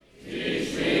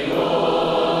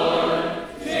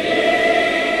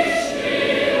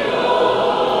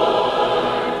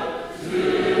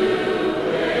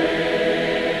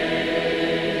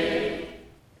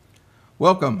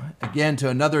Welcome again to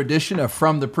another edition of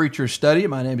From the Preacher's Study.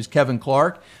 My name is Kevin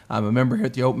Clark. I'm a member here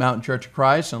at the Oak Mountain Church of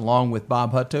Christ, and along with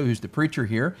Bob Hutto, who's the preacher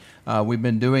here. We've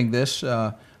been doing this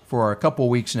for a couple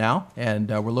of weeks now, and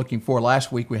we're looking for,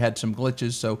 last week we had some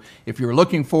glitches, so if you were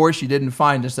looking for us, you didn't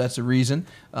find us, that's the reason.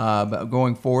 But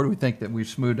going forward, we think that we've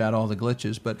smoothed out all the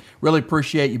glitches, but really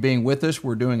appreciate you being with us.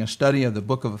 We're doing a study of the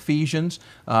book of Ephesians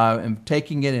and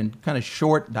taking it in kind of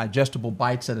short, digestible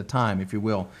bites at a time, if you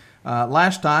will.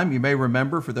 Last time, you may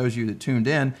remember, for those of you that tuned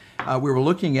in, we were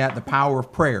looking at the power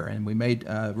of prayer, and we made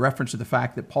reference to the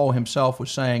fact that Paul himself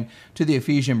was saying to the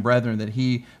Ephesian brethren that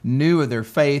he knew of their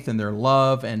faith and their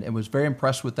love, and was very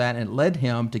impressed with that, and it led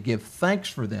him to give thanks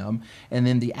for them, and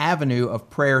then the avenue of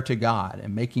prayer to God,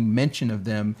 and making mention of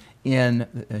them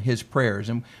in his prayers.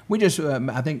 And we just,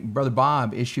 I think Brother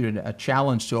Bob issued a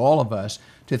challenge to all of us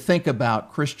to think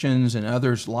about Christians and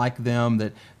others like them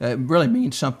that really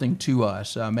mean something to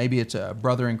us. Maybe it's a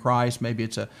brother in Christ, maybe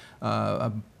it's a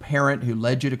parent who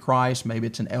led you to Christ, maybe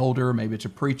it's an elder, maybe it's a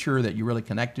preacher that you really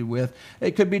connected with.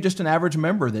 It could be just an average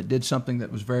member that did something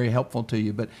that was very helpful to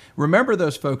you. But remember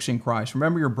those folks in Christ.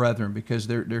 Remember your brethren, because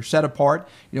they're set apart.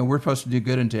 You know, we're supposed to do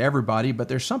good unto everybody, but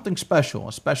there's something special,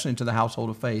 especially into the household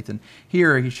of faith. And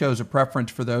here he shows a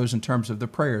preference for those in terms of the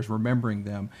prayers, remembering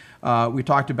them. We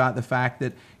talked about the fact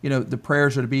that, you know, the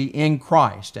prayers are to be in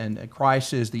Christ, and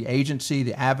Christ is the agency,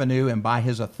 the avenue, and by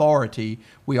his authority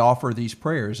we offer these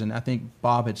prayers. And I think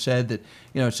Bob had said that,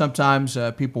 you know, sometimes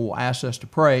people will ask us to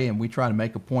pray, and we try to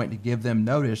make a point to give them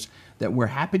notice that we're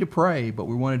happy to pray, but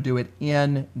we want to do it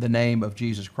in the name of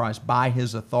Jesus Christ, by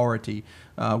his authority.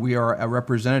 We are a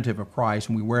representative of Christ,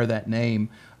 and we wear that name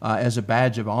as a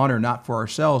badge of honor, not for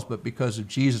ourselves, but because of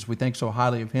Jesus. We think so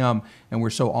highly of him, and we're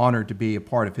so honored to be a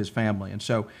part of his family. And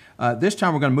so this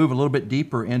time we're going to move a little bit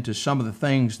deeper into some of the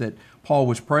things that Paul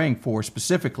was praying for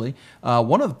specifically.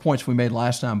 One of the points we made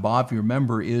last time, Bob, if you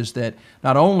remember, is that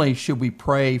not only should we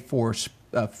pray for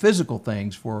physical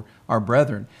things for our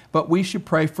brethren, but we should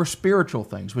pray for spiritual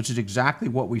things, which is exactly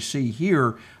what we see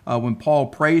here when Paul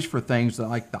prays for things that,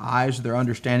 like the eyes of their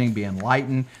understanding be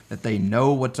enlightened, that they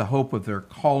know what's the hope of their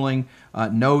calling,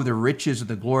 know the riches of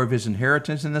the glory of his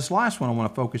inheritance. And this last one I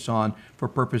want to focus on for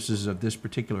purposes of this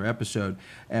particular episode,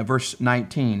 verse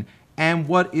 19. And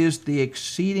what is the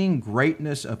exceeding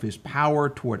greatness of his power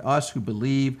toward us who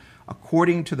believe,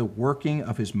 according to the working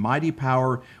of his mighty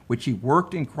power, which he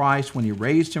worked in Christ when he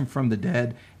raised him from the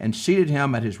dead and seated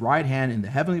him at his right hand in the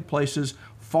heavenly places,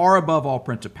 far above all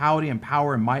principality and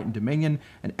power and might and dominion,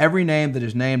 and every name that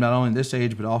is named, not only in this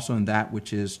age, but also in that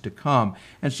which is to come.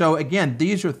 And so, again,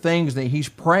 these are things that he's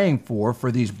praying for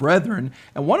these brethren.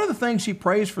 And one of the things he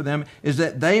prays for them is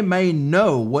that they may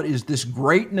know what is this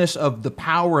greatness of the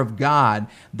power of God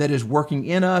that is working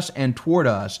in us and toward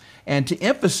us. And to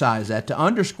emphasize that, to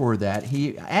underscore that,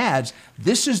 he adds,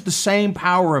 this is the same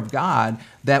power of God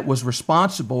that was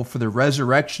responsible for the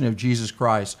resurrection of Jesus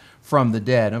Christ from the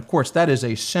dead. And of course, that is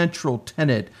a central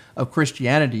tenet of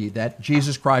Christianity, that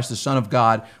Jesus Christ, the Son of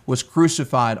God, was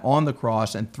crucified on the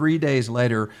cross and 3 days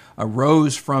later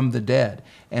arose from the dead.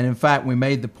 And in fact, we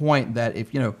made the point that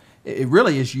if, you know, it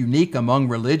really is unique among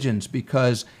religions,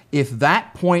 because if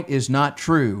that point is not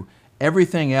true,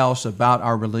 everything else about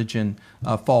our religion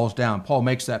falls down. Paul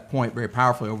makes that point very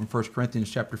powerfully over in 1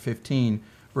 Corinthians chapter 15,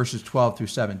 verses 12 through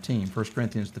 17. 1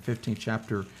 Corinthians, the 15th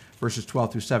chapter, verses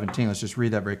 12 through 17. Let's just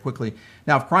read that very quickly.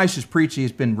 Now, if Christ is preached, he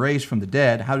has been raised from the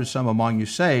dead, how do some among you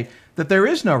say that there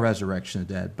is no resurrection of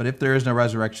the dead? But if there is no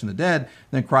resurrection of the dead,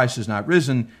 then Christ is not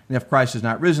risen. And if Christ is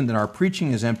not risen, then our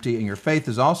preaching is empty, and your faith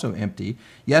is also empty.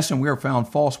 Yes, and we are found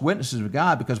false witnesses of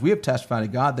God, because we have testified to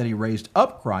God that he raised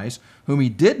up Christ, whom he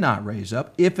did not raise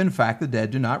up, if in fact the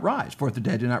dead do not rise. For if the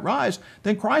dead do not rise,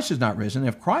 then Christ is not risen.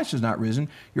 If Christ is not risen,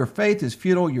 your faith is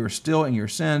futile, you are still in your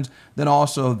sins. Then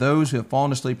also those who have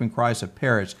fallen asleep in Christ have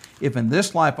perished. If in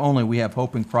this life only we have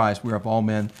hope in Christ, we are of all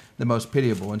men the most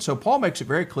pitiable. And so Paul makes it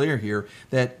very clear here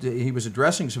that he was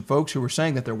addressing some folks who were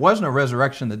saying that there was no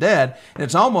resurrection of the dead. And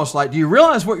it's almost like, do you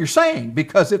realize what you're saying?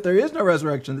 Because if there is no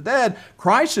resurrection of the dead,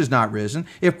 Christ is not risen.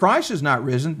 If Christ is not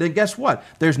risen, then guess what?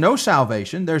 There's no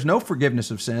salvation. There's no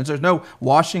forgiveness of sins. There's no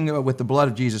washing with the blood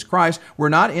of Jesus Christ. We're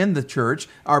not in the church.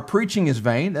 Our preaching is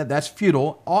vain. That's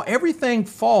futile. Everything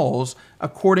falls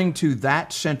according to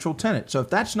that central tenet. So if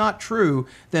that's not true,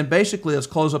 then basically let's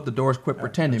close up the doors, quit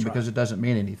pretending, because it doesn't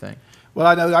mean anything. Well,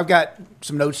 I know I've got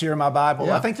some notes here in my Bible.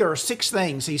 Yeah. I think there are 6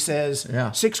 things, he says,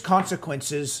 6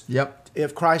 consequences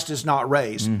if Christ is not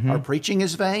raised. Our preaching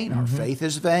is vain. Our faith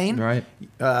is vain. Right.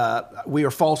 We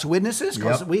are false witnesses,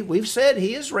 because we've said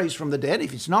he is raised from the dead.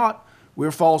 If he's not, we're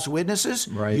false witnesses.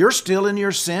 Right. You're still in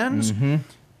your sins.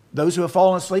 Those who have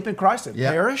fallen asleep in Christ have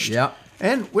perished.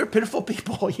 And we're pitiful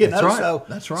people, you know. Right. So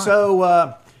that's right.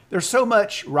 So there's so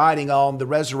much riding on the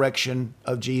resurrection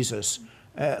of Jesus.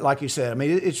 Like you said, I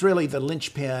mean, it's really the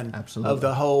linchpin Absolutely. of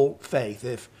the whole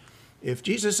faith. If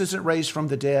Jesus isn't raised from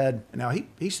the dead, now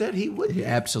he said he would be.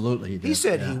 Absolutely. He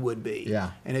said he would be.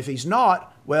 Yeah. And if he's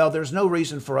not, well, there's no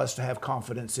reason for us to have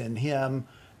confidence in him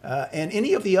and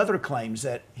any of the other claims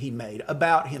that he made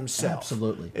about himself.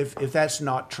 Absolutely. If that's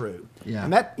not true. Yeah.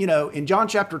 And that, in John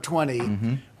chapter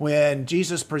 20, when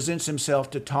Jesus presents himself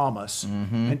to Thomas,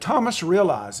 and Thomas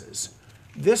realizes,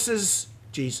 this is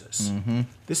Jesus.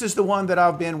 This is the one that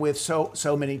I've been with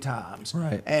so many times.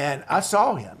 Right. And I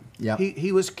saw him. Yep.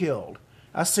 He was killed.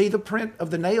 I see the print of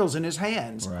the nails in his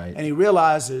hands. Right. And he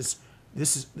realizes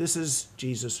this is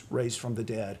Jesus raised from the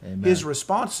dead. Amen. His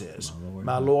response is,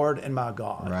 my Lord and my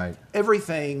God. Right.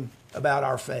 Everything about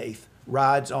our faith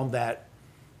rides on that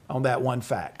one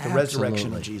fact, the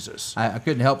resurrection of Jesus. I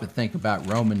couldn't help but think about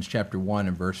Romans chapter 1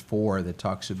 and verse 4 that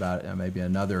talks about maybe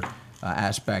another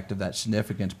aspect of that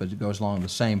significance, but it goes along the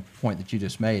same point that you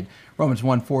just made. Romans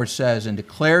 1:4 says, and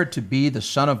declared to be the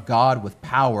Son of God with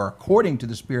power according to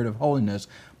the Spirit of holiness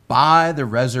by the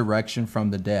resurrection from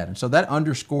the dead. And so that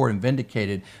underscored and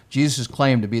vindicated Jesus'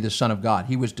 claim to be the Son of God.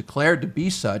 He was declared to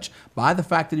be such by the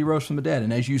fact that he rose from the dead.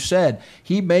 And as you said,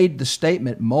 he made the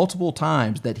statement multiple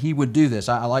times that he would do this.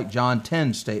 I like John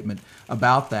 10's statement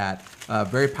about that,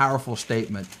 very powerful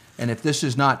statement. And if this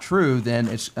is not true, then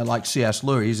it's like C.S.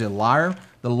 Lewis. He's a liar,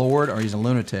 the Lord, or he's a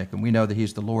lunatic. And we know that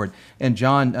he's the Lord. In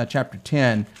John chapter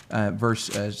 10, verse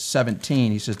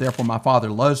 17, he says, therefore my Father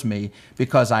loves me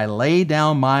because I lay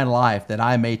down my life that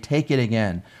I may take it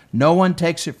again. No one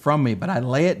takes it from me, but I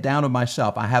lay it down of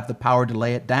myself. I have the power to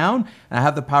lay it down, and I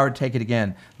have the power to take it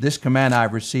again. This command I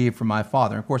have received from my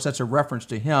Father. And of course, that's a reference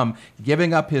to him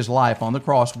giving up his life on the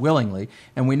cross willingly.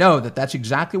 And we know that that's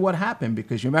exactly what happened,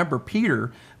 because you remember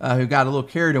Peter, who got a little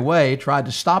carried away, tried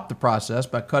to stop the process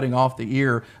by cutting off the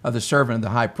ear of the servant of the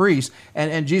high priest.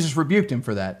 And Jesus rebuked him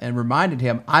for that and reminded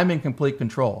him, I'm in complete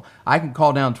control. I can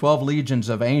call down 12 legions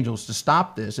of angels to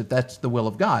stop this if that's the will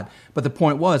of God. But the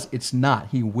point was, it's not.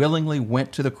 He willingly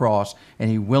went to the cross, and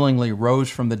he willingly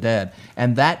rose from the dead.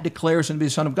 And that declares him to be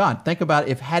the Son of God. Think about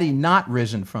if had he not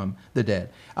risen from the dead,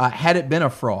 had it been a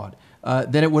fraud,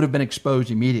 then it would have been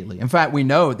exposed immediately. In fact, we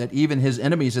know that even his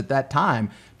enemies at that time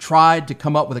tried to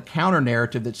come up with a counter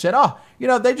narrative that said,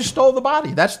 they just stole the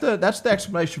body. That's the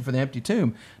explanation for the empty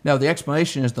tomb. No, the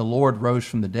explanation is the Lord rose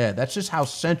from the dead. That's just how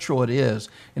central it is.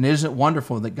 And isn't it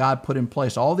wonderful that God put in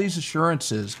place all these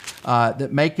assurances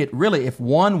that make it really, if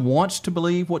one wants to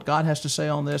believe what God has to say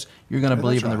on this, you're going to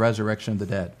believe in the resurrection of the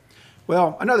dead.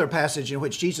 Well, another passage in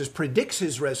which Jesus predicts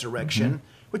his resurrection,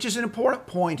 which is an important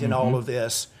point in all of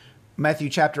this, Matthew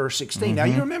chapter 16. Now,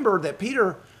 you remember that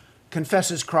Peter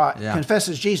confesses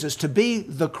Jesus to be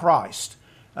the Christ,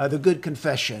 the good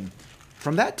confession.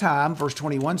 From that time, verse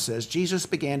 21 says, Jesus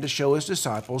began to show his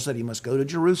disciples that he must go to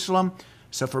Jerusalem,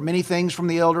 suffer many things from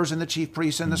the elders and the chief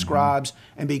priests and the scribes,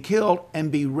 and be killed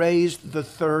and be raised the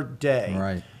third day.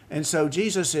 Right. And so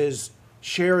Jesus is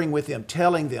sharing with them,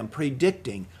 telling them,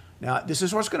 predicting, now, this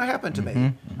is what's going to happen to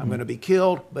me. I'm going to be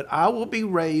killed, but I will be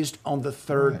raised on the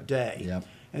third day. Yep.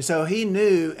 And so he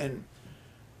knew, and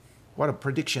what a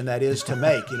prediction that is to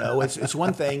make. It's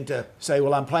one thing to say,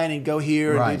 well, I'm planning to go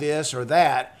here and do this or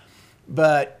that,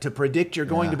 but to predict you're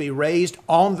going to be raised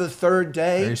on the third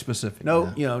day. Very specific.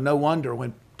 No wonder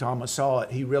when Thomas saw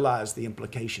it, he realized the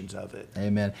implications of it.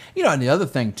 Amen. And the other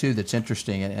thing, too, that's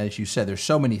interesting, and as you said, there's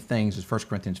so many things, as 1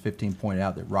 Corinthians 15 pointed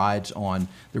out, that rides on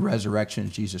the resurrection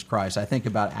of Jesus Christ. I think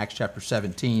about Acts chapter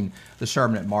 17, the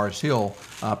sermon at Mars Hill.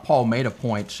 Paul made a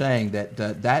point saying that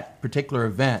that particular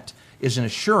event is an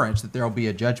assurance that there will be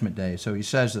a judgment day. So he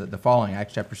says that the following,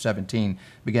 Acts chapter 17,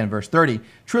 beginning verse 30,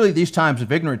 truly these times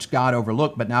of ignorance God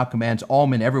overlooked, but now commands all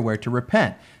men everywhere to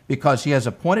repent, because he has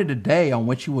appointed a day on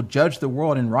which he will judge the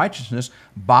world in righteousness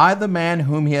by the man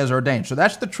whom he has ordained. So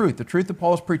that's the truth. The truth that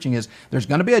Paul's preaching is there's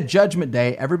going to be a judgment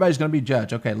day. Everybody's going to be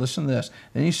judged. Okay, listen to this.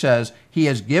 Then he says, he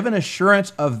has given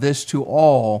assurance of this to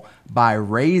all by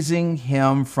raising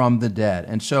him from the dead.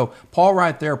 And so Paul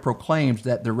right there proclaims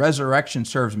that the resurrection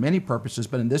serves many purposes,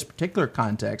 but in this particular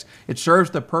context, it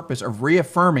serves the purpose of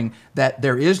reaffirming that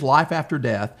there is life after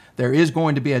death, there is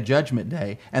going to be a judgment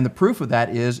day, and the proof of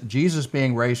that is Jesus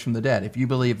being raised from the dead. If you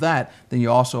believe that, then you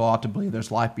also ought to believe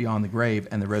there's life beyond the grave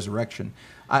and the resurrection.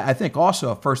 I think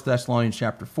also 1 Thessalonians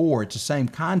chapter 4, it's the same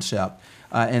concept,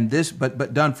 and this,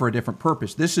 but done for a different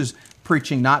purpose. This is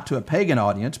preaching not to a pagan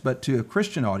audience, but to a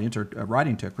Christian audience, or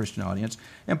writing to a Christian audience.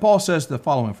 And Paul says the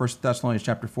following, 1 Thessalonians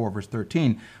chapter 4, verse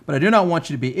 13, but I do not want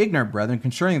you to be ignorant, brethren,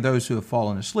 concerning those who have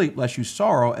fallen asleep, lest you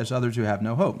sorrow as others who have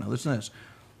no hope. Now listen to this.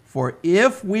 For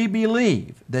if we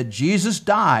believe that Jesus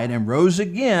died and rose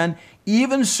again,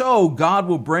 even so God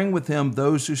will bring with him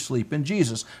those who sleep in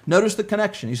Jesus. Notice the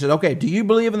connection. He said, okay, do you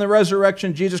believe in the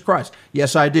resurrection of Jesus Christ?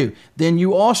 Yes, I do. Then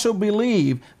you also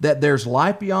believe that there's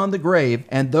life beyond the grave,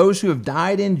 and those who have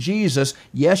died in Jesus,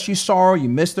 yes, you sorrow, you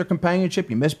miss their companionship,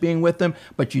 you miss being with them,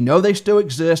 but you know they still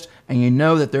exist, and you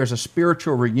know that there's a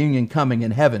spiritual reunion coming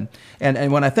in heaven.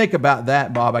 And when I think about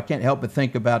that, Bob, I can't help but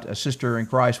think about a sister in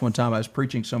Christ. One time I was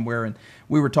preaching somewhere, and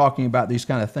we were talking about these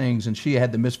kind of things, and she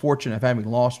had the misfortune of having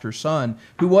lost her son,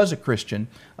 who was a Christian,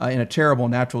 in a terrible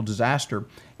natural disaster.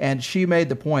 And she made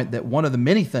the point that one of the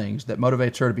many things that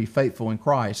motivates her to be faithful in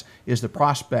Christ is the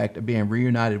prospect of being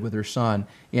reunited with her son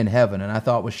in heaven. And I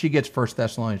thought, well, she gets 1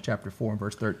 Thessalonians chapter 4 and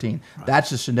verse 13. Right. That's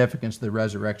the significance of the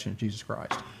resurrection of Jesus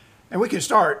Christ. And we can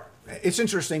start. It's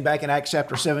interesting, back in Acts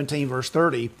chapter 17, verse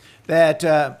 30,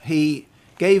 that he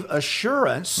gave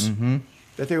assurance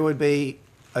that there would be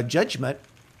a judgment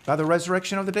by the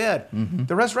resurrection of the dead.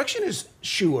 The resurrection is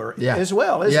sure as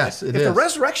well, isn't yes, it? If the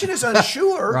resurrection is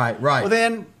unsure, right. well,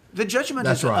 then the judgment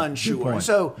is unsure.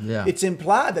 So it's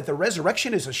implied that the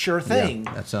resurrection is a sure thing.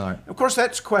 Yeah, that's all right. Of course,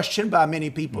 that's questioned by many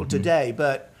people today,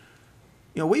 but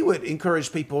we would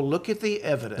encourage people, look at the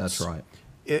evidence. That's right.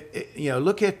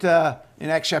 Look at in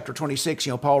Acts chapter 26,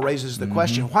 Paul raises the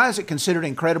question, why is it considered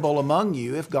incredible among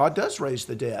you if God does raise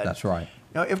the dead? That's right.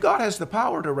 Now, if God has the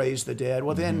power to raise the dead,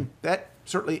 well, then that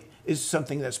certainly is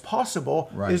something that's possible.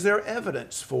 Right. Is there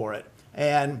evidence for it?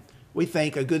 And we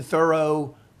think a good,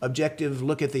 thorough, objective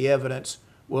look at the evidence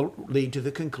will lead to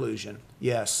the conclusion,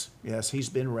 yes, he's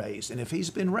been raised. And if he's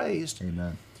been raised,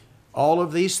 amen, all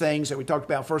of these things that we talked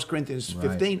about, 1 Corinthians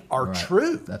 15, are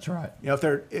true. That's right.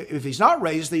 If he's not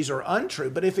raised, these are untrue.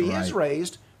 But if he is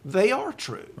raised, they are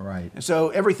true. Right. And so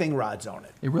everything rides on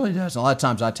it. It really does. And a lot of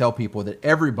times I tell people that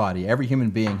every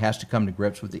human being has to come to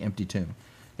grips with the empty tomb.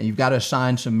 And you've got to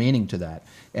assign some meaning to that.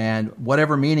 And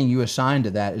whatever meaning you assign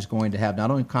to that is going to have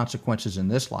not only consequences in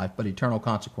this life, but eternal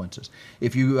consequences.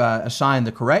 If you assign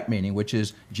the correct meaning, which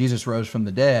is Jesus rose from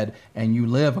the dead, and you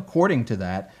live according to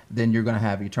that, then you're going to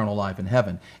have eternal life in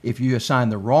heaven. If you assign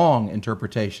the wrong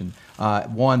interpretation,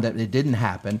 one that it didn't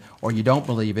happen, or you don't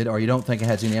believe it, or you don't think it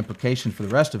has any implication for the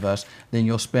rest of us, then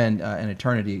you'll spend an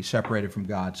eternity separated from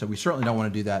God. So we certainly don't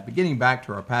want to do that. But getting back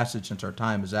to our passage, since our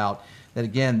time is out, that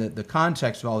again, the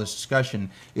context of all this discussion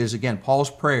is, again,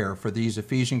 Paul's prayer for these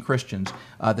Ephesian Christians,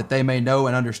 that they may know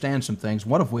and understand some things,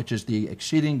 one of which is the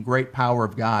exceeding great power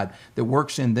of God that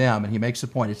works in them. And he makes the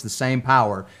point, it's the same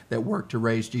power that worked to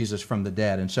raise Jesus from the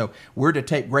dead. And so we're to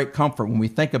take great comfort when we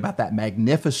think about that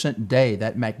magnificent day,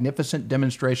 that magnificent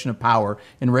demonstration of power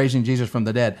in raising Jesus from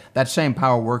the dead. That same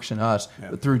power works in us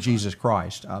through Jesus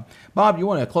Christ. Bob, you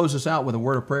want to close us out with a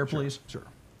word of prayer, please? Sure.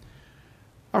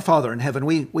 Our Father in heaven,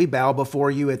 we bow before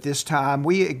you at this time.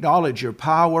 We acknowledge your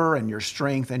power and your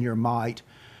strength and your might.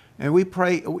 And we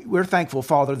pray, we're thankful,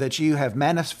 Father, that you have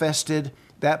manifested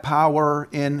that power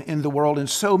in the world in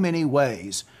so many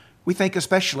ways. We think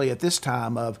especially at this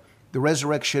time of the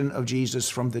resurrection of Jesus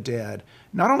from the dead.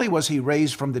 Not only was he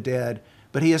raised from the dead,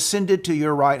 but he ascended to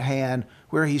your right hand,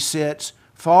 where he sits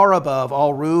far above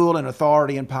all rule and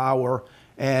authority and power,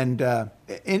 and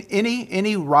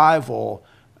any rival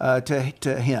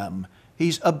to him.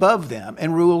 He's above them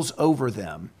and rules over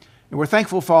them. And we're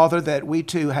thankful, Father, that we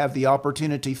too have the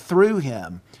opportunity through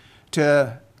him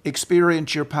to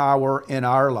experience your power in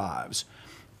our lives.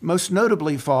 Most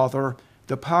notably, Father,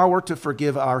 the power to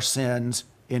forgive our sins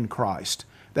in Christ.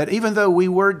 That even though we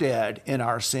were dead in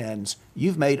our sins,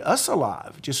 you've made us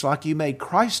alive, just like you made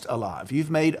Christ alive.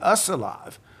 You've made us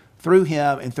alive through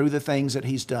him and through the things that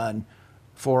he's done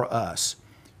for us.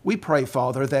 We pray,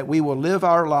 Father, that we will live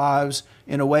our lives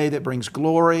in a way that brings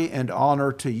glory and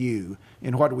honor to you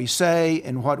in what we say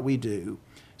and what we do,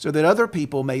 so that other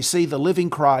people may see the living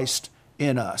Christ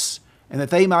in us, and that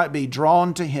they might be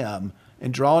drawn to him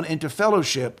and drawn into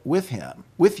fellowship with him,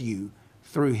 with you,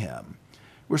 through him.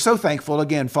 We're so thankful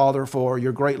again, Father, for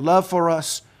your great love for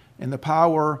us and the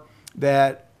power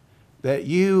that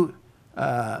you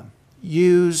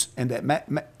use and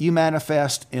that you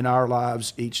manifest in our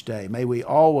lives each day. May we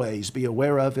always be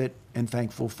aware of it and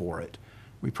thankful for it.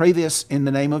 We pray this in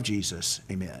the name of Jesus.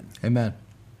 Amen. Amen.